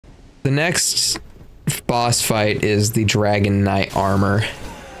The next boss fight is the Dragon Knight armor.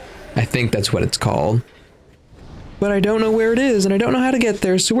 I think that's what it's called. But I don't know where it is, and I don't know how to get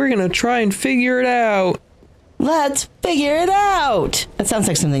there, so we're gonna try and figure it out. Let's figure it out. That sounds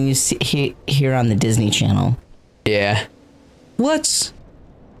like something you see here on the Disney Channel. Yeah. Let's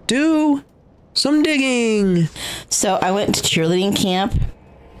do some digging. So I went to cheerleading camp,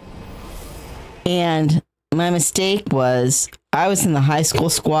 and my mistake was I was in the high school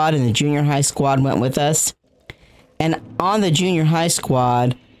squad and the junior high squad went with us. And on the junior high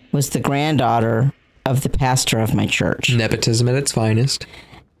squad was the granddaughter of the pastor of my church. Nepotism at its finest.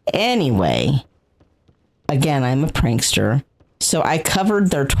 Anyway, again, I'm a prankster. So I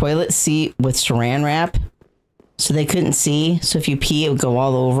covered their toilet seat with saran wrap so they couldn't see. So if you pee, it would go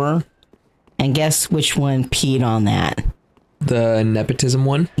all over. And guess which one peed on that? The nepotism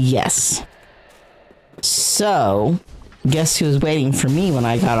one? Yes. So, guess who was waiting for me when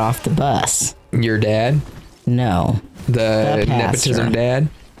I got off the bus? Your dad? No. The nepotism dad?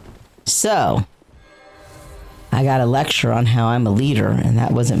 So, I got a lecture on how I'm a leader, and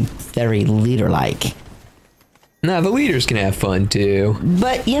that wasn't very leader-like. Nah, the leaders can have fun, too.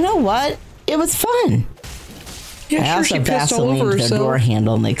 But you know what? It was fun. Yeah, I sure, also she pissed all over Vaselined their door herself.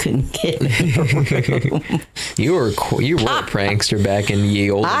 handle, and they couldn't get in the room. You were a prankster back in ye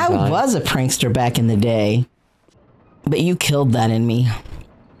olden I time. was a prankster back in the day, but you killed that in me.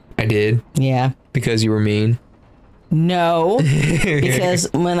 I did? Yeah. Because you were mean? No, because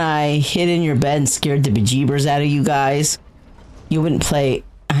when I hid in your bed and scared the bejeebers out of you guys, you wouldn't play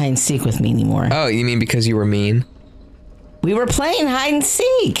hide and seek with me anymore. Oh, you mean because you were mean? We were playing hide and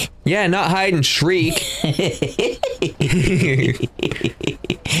seek. Yeah, not hide and shriek. Yeah,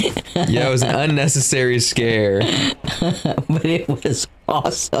 it was an unnecessary scare. But it was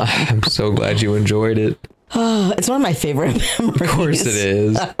awesome. I'm so glad you enjoyed it. It's one of my favorite memories. Of course it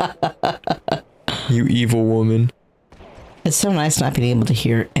is. You evil woman. It's so nice not being able to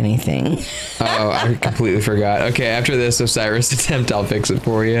hear anything. Oh, I completely forgot. Okay, after this Osiris attempt, I'll fix it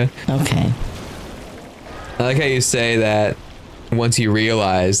for you. Okay. I like how you say that once you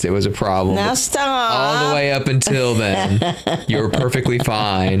realized it was a problem. Now stop. All the way up until then, you were perfectly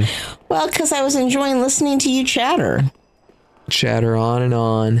fine. Well, because I was enjoying listening to you chatter. Chatter on and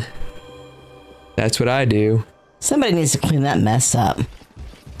on. That's what I do. Somebody needs to clean that mess up.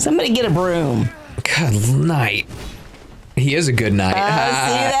 Somebody get a broom. Good night. He is a good night. See,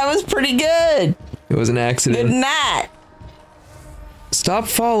 that was pretty good. It was an accident. Good night. Stop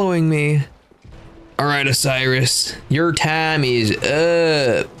following me. All right, Osiris, your time is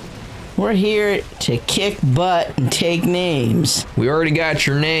up. We're here to kick butt and take names. We already got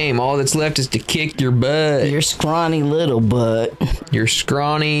your name. All that's left is to kick your butt. Your scrawny little butt. Your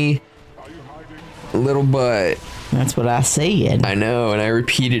scrawny little butt. That's what I said. I know, and I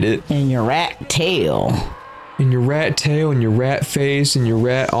repeated it. And your rat tail. And your rat tail, and your rat face, and your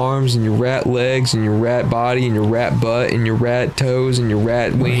rat arms, and your rat legs, and your rat body, and your rat butt, and your rat toes, and your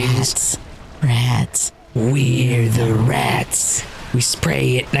rat wings. Rats. We're the rats. We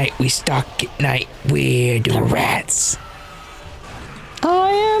spray at night, we stalk at night. We're the rats.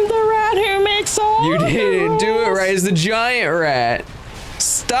 I am the rat who makes all You the didn't do it rules. right as the giant rat.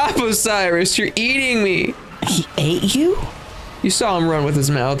 Stop, Osiris, you're eating me. He ate you? You saw him run with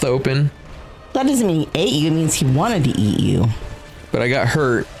his mouth open. That doesn't mean he ate you. It means he wanted to eat you. But I got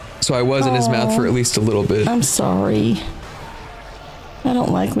hurt, so I was in his mouth for at least a little bit. I'm sorry. I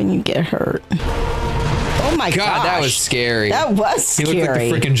don't like when you get hurt. Oh my god, God, that was scary. That was He scary. looked like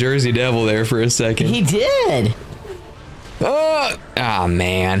the freaking Jersey Devil there for a second. He did. Oh,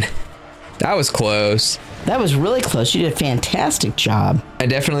 man. That was close. That was really close. You did a fantastic job. I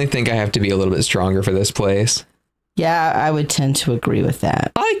definitely think I have to be a little bit stronger for this place. Yeah, I would tend to agree with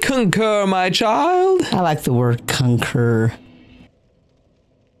that. I concur, my child. I like the word concur.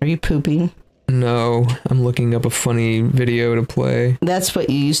 Are you pooping? No, I'm looking up a funny video to play. That's what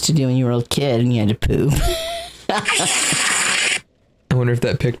you used to do when you were a kid and you had to poop. I wonder if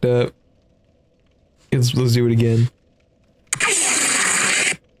that picked up. Let's do it again.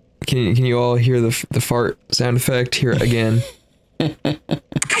 Can you all hear the fart sound effect? Hear it again.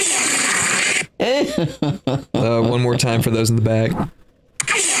 One more time for those in the back.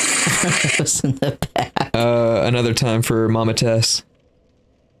 Those in the back. Another time for Mama Tess.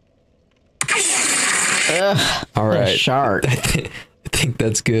 All right. Shark. I think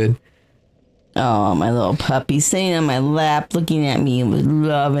that's good. Oh, my little puppy sitting on my lap, looking at me with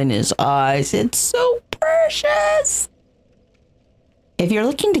love in his eyes. It's so precious. If you're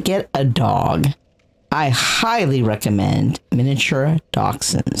looking to get a dog, I highly recommend miniature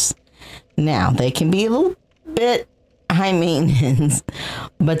dachshunds. Now, they can be a little bit high maintenance,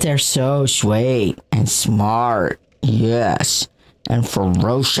 but they're so sweet and smart. Yes. And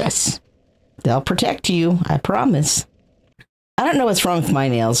ferocious. They'll protect you, I promise. I don't know what's wrong with my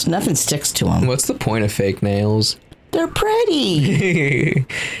nails. Nothing sticks to them. What's the point of fake nails? They're pretty.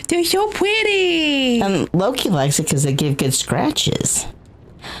 They're so pretty. And Loki likes it because they give good scratches.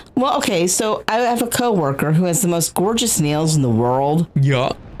 Well, okay, so I have a coworker who has the most gorgeous nails in the world.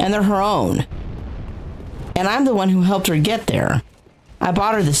 Yeah. And they're her own. And I'm the one who helped her get there. I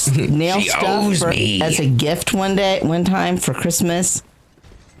bought her this nail stuff as a gift one time for Christmas.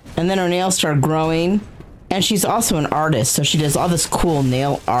 And then her nails started growing. And she's also an artist, so she does all this cool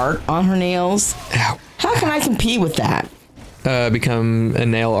nail art on her nails. Ow. How can I compete with that? Become a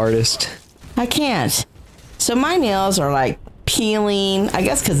nail artist. I can't. So my nails are like peeling. I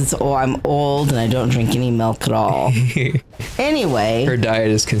guess because I'm old and I don't drink any milk at all. Anyway. Her diet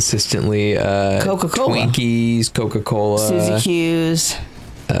is consistently Coca-Cola. Twinkies, Coca-Cola. Suzy Q's.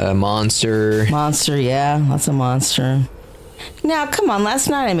 Monster. Monster, yeah. Lots of Monster. Now, come on. Last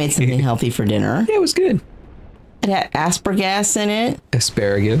night I made something healthy for dinner. Yeah, it was good. It had asparagus in it.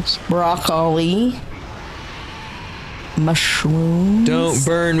 Asparagus. Broccoli. Mushrooms. Don't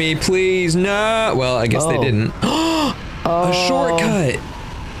burn me, please. No. Well, I guess they didn't. A shortcut.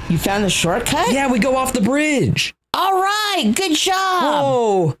 You found the shortcut? Yeah, we go off the bridge. All right. Good job.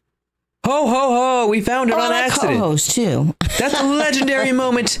 Whoa. Ho, ho, ho. We found it on accident. Co-host, too. That's a legendary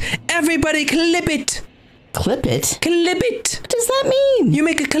moment. Everybody clip it. Clip it? Clip it. What does that mean? You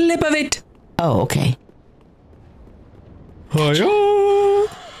make a clip of it. Oh, okay. Hiya.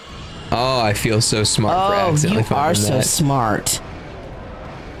 Oh, I feel so smart for accidentally finding that. You are so smart.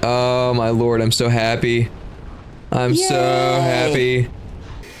 Oh, my lord. I'm so happy. I'm so happy.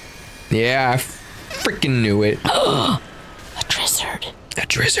 Yeah, I freaking knew it. A drizzard. A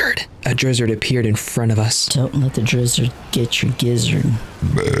drizzard. A drizzard appeared in front of us. Don't let the drizzard get your gizzard.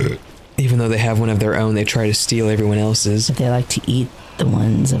 Even though they have one of their own, they try to steal everyone else's. But they like to eat the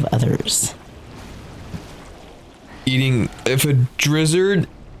ones of others. If a drizzard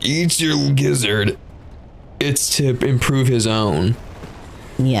eats your gizzard, it's to improve his own.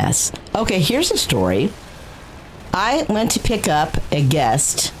 Yes. Okay, here's a story. I went to pick up a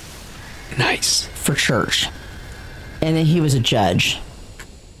guest. Nice. For church. And then he was a judge.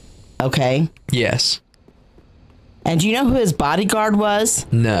 Okay? Yes. And do you know who his bodyguard was?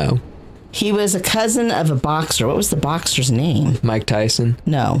 No. He was a cousin of a boxer. What was the boxer's name? Mike Tyson?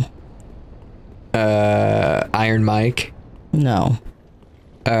 No. Iron Mike? No.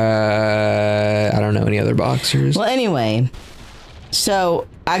 I don't know any other boxers. Well, anyway, so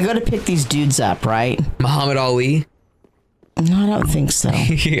I go to pick these dudes up, right? Muhammad Ali? No, I don't think so.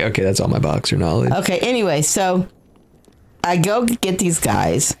 Okay, that's all my boxer knowledge. Okay, anyway, so I go get these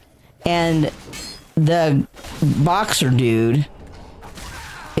guys, and the boxer dude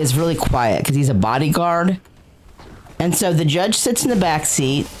is really quiet because he's a bodyguard. And so the judge sits in the back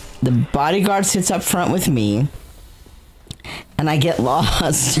seat, the bodyguard sits up front with me, and I get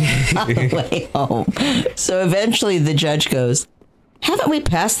lost on the way home. So eventually the judge goes, haven't we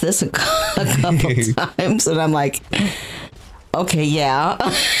passed this a couple times? And I'm like, okay, yeah.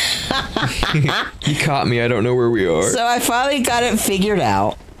 You caught me. I don't know where we are. So I finally got it figured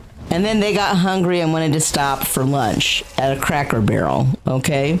out. And then they got hungry and wanted to stop for lunch at a Cracker Barrel,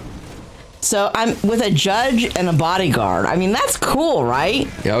 okay? So I'm with a judge and a bodyguard. I mean, that's cool, right?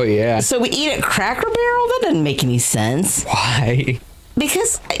 Oh, yeah. So we eat at Cracker Barrel? That doesn't make any sense. Why?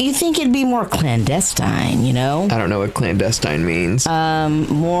 Because you think it'd be more clandestine, you know? I don't know what clandestine means.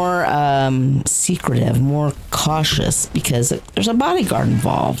 More secretive, more cautious, because there's a bodyguard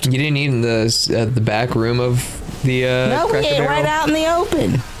involved. You didn't eat in the back room of the No, we Cracker ate Barrel? right out in the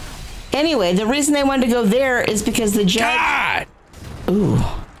open. Anyway, the reason they wanted to go there is because the judge... God! Ooh.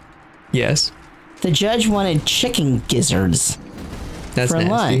 Yes? The judge wanted chicken gizzards That's for nasty.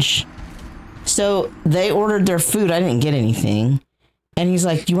 lunch. So they ordered their food. I didn't get anything. And he's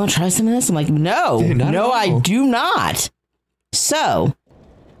like, do you want to try some of this? I'm like, no. Dude, not at all. I do not. So,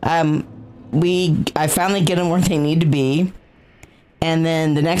 I finally get them where they need to be. And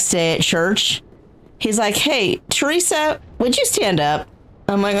then the next day at church, he's like, hey, Teresa, would you stand up?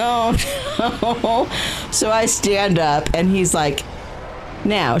 I'm like, oh, no. So I stand up, and he's like,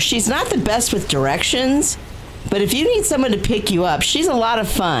 now, she's not the best with directions, but if you need someone to pick you up, she's a lot of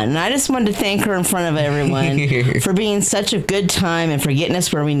fun. And I just wanted to thank her in front of everyone for being such a good time and for getting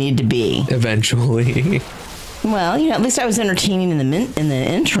us where we need to be. Eventually. Well, you know, at least I was entertaining in the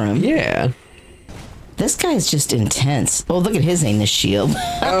interim. Yeah. This guy is just intense. Oh, look at his anus shield.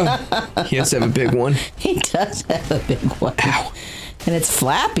 He has to have a big one. He does have a big one. Ow. And it's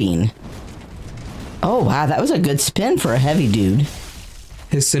flapping. Oh, wow. That was a good spin for a heavy dude.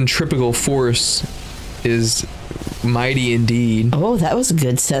 His centripetal force is mighty indeed. Oh, that was a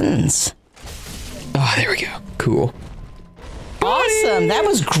good sentence. Oh, there we go. Cool. Awesome. That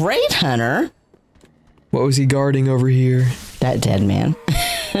was great, Hunter. What was he guarding over here? That dead man.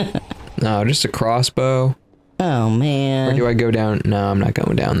 No, just a crossbow. Oh, man. Or do I go down? No, I'm not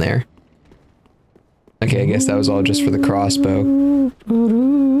going down there. Okay, I guess that was all just for the crossbow.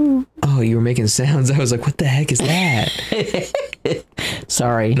 Oh, you were making sounds. I was like, what the heck is that?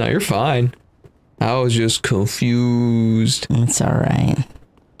 Sorry. No, you're fine. I was just confused. It's all right.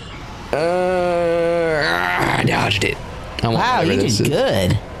 I dodged it. Wow, you did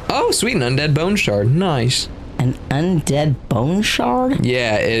good. Oh, sweet, an undead bone shard. Nice. An undead bone shard?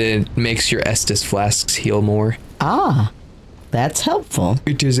 Yeah, it makes your Estus flasks heal more. Ah, that's helpful.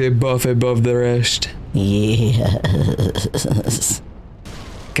 It is a buff above the rest. Yes.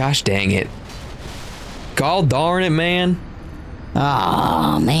 Gosh dang it. God darn it, man.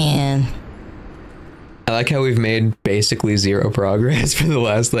 Oh, man. I like how we've made basically zero progress for the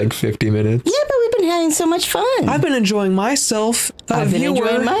last like 50 minutes. Yeah, but we've been having so much fun. I've been enjoying myself. I've been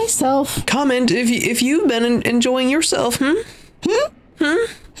enjoying myself. Comment if you've been enjoying yourself.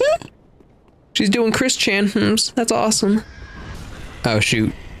 She's doing Chris Chan hms. That's awesome. Oh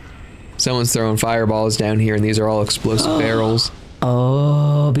shoot. Someone's throwing fireballs down here and these are all explosive barrels.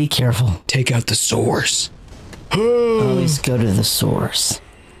 Oh, be careful. Take out the source. Always go to the source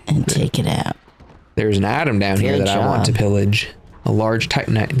and take it out. There's an item down here that I want to pillage. A large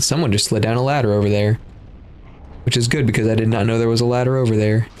titanite, and someone just slid down a ladder over there. Which is good because I did not know there was a ladder over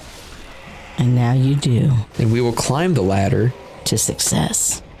there. And now you do. And we will climb the ladder to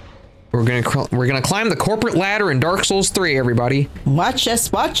success. We're gonna climb the corporate ladder in Dark Souls 3, everybody. Watch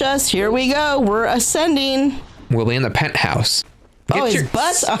us. Here we go. We're ascending. We'll be in the penthouse. His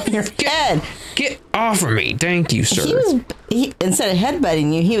butt's on your head. Get off of me. Thank you, sir. Instead of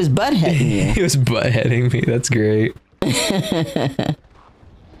headbutting you, he was butt-heading you. He was butt-heading me. That's great.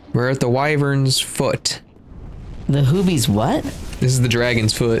 We're at the wyvern's foot. The hoobie's what? This is the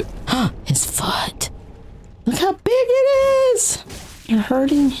dragon's foot. His foot. Look how big it is. You're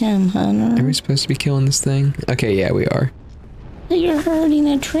hurting him, Hunter. Are we supposed to be killing this thing? Okay, yeah, we are. You're hurting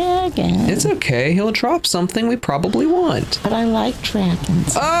a dragon. It's okay. He'll drop something we probably want. But I like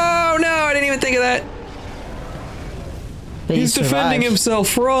dragons. Oh, no, I didn't even think of that. But he's defending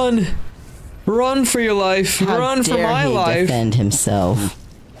himself. Run. Run for your life. Run for my life. Defend himself.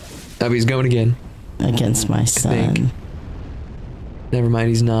 Oh, he's going again. Against my son. Never mind,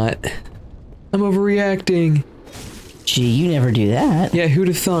 he's not. I'm overreacting. Gee, you never do that. Yeah, who'd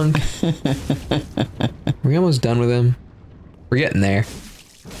have thunk? We're almost done with him. We're getting there.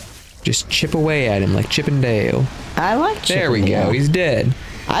 Just chip away at him like Chip and Dale. I like Chip There we go, he's dead.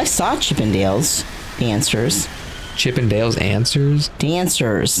 I saw Chip and Dale's dancers. Chip and Dale's answers?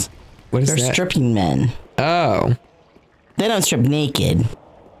 Dancers. What is They're that? stripping men. Oh. They don't strip naked.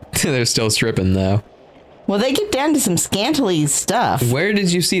 They're still stripping, though. Well, they get down to some scantily stuff. Where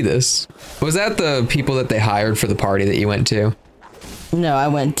did you see this? Was that the people that they hired for the party that you went to? No, I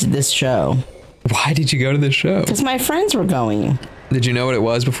went to this show. Why did you go to this show? Because my friends were going. Did you know what it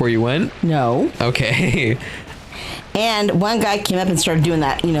was before you went? No. Okay. And one guy came up and started doing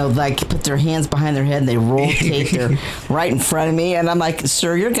that, you know, like put their hands behind their head and they rotate their right in front of me. And I'm like,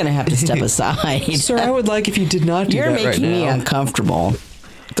 sir, you're going to have to step aside. Sir, I would like if you did not do that right now. You're making me uncomfortable.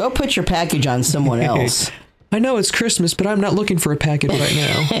 Go put your package on someone else. I know it's Christmas, but I'm not looking for a package right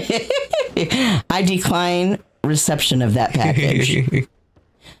now. I decline reception of that package.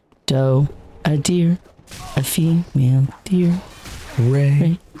 Doe, a deer, a female deer.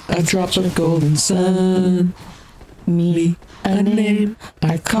 Ray, a drop of golden sun. Me, a name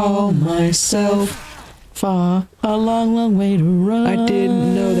I call myself. Far, a long, long way to run. I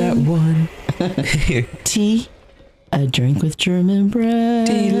didn't know that one. Tea, a drink with German bread.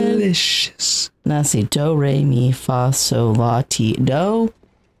 Delicious. Now see, do, re, mi, fa, sol, la, ti, do.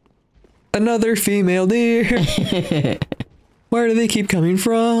 Another female deer. Where do they keep coming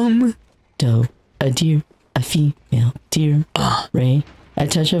from? Do, a deer, a female deer. Ray, a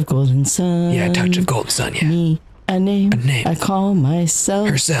touch of golden sun. Yeah, a touch of golden sun, yeah. Me, a name I call myself.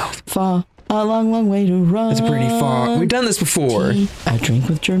 Herself. Far, a long, long way to run. That's pretty far. We've done this before. Tea, a drink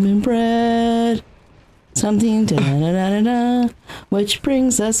with German bread. Something da da da da da, which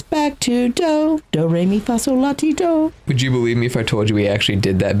brings us back to do, do, re, mi, fa, sol, la, ti, do. Would you believe me if I told you we actually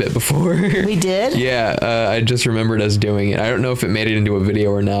did that bit before? We did? Yeah, I just remembered us doing it. I don't know if it made it into a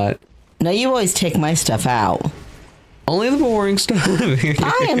video or not. No, you always take my stuff out. Only the boring stuff.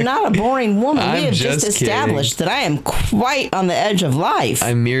 I am not a boring woman. I'm We have just established that I am quite on the edge of life.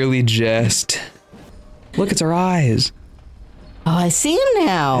 I merely jest. Look, it's our eyes. Oh, I see him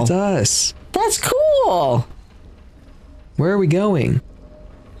now. It's us. That's cool. Where are we going?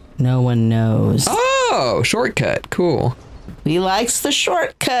 No one knows. Oh, shortcut. Cool. He likes the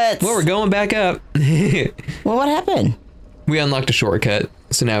shortcuts. Well, we're going back up. Well, what happened? We unlocked a shortcut,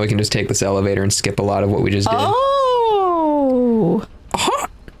 so now we can just take this elevator and skip a lot of what we just did. Oh. Huh?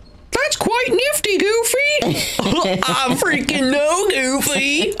 That's quite nifty, Goofy. I freaking know,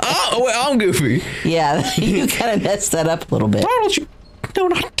 Goofy. Oh, well, I'm Goofy. Yeah, you kind of messed that up a little bit. Donald,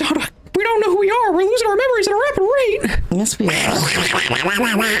 we don't know who we are. We're losing our memories at a rapid rate. Yes, we are.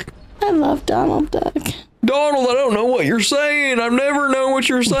 I love Donald Duck. Donald, I don't know what you're saying. I've never known what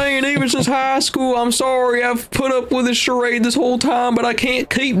you're saying, even since high school. I'm sorry I've put up with this charade this whole time, but I can't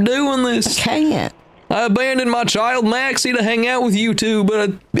keep doing this. Can't. I abandoned my child Maxie to hang out with you two,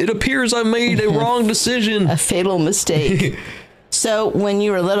 but it appears I made a wrong decision. A fatal mistake. So when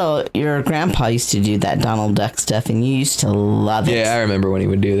you were little, your grandpa used to do that Donald Duck stuff, and you used to love it. Yeah, I remember when he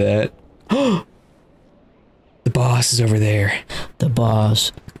would do that. The boss is over there. The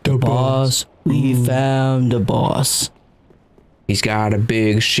boss. The boss. We found the boss. He's got a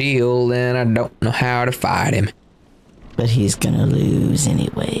big shield, and I don't know how to fight him. But he's gonna lose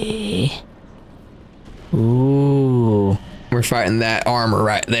anyway. Ooh. We're fighting that armor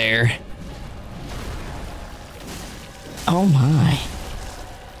right there. Oh my.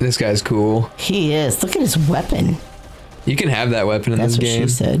 This guy's cool. He is. Look at his weapon. You can have that weapon in That's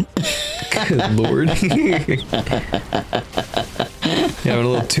this game. That's what she said. Good lord. You're having a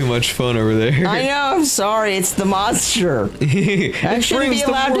little too much fun over there. I know, I'm sorry. It's the monster. I shouldn't be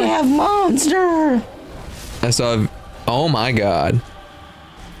allowed to have monster. I saw... Oh my god.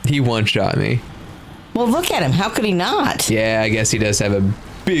 He one-shot me. Well, look at him. How could he not? Yeah, I guess he does have a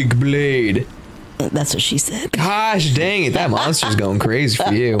big blade. That's what she said. Gosh dang it. That monster's going crazy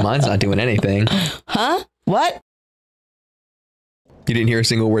for you. Mine's not doing anything. Huh? What? You didn't hear a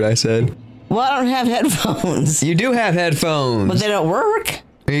single word I said? Well, I don't have headphones. You do have headphones. But they don't work.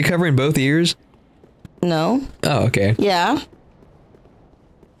 Are you covering both ears? No. Oh, okay. Yeah.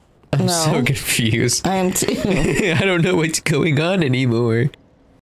 I'm so confused. I am too. I don't know what's going on anymore.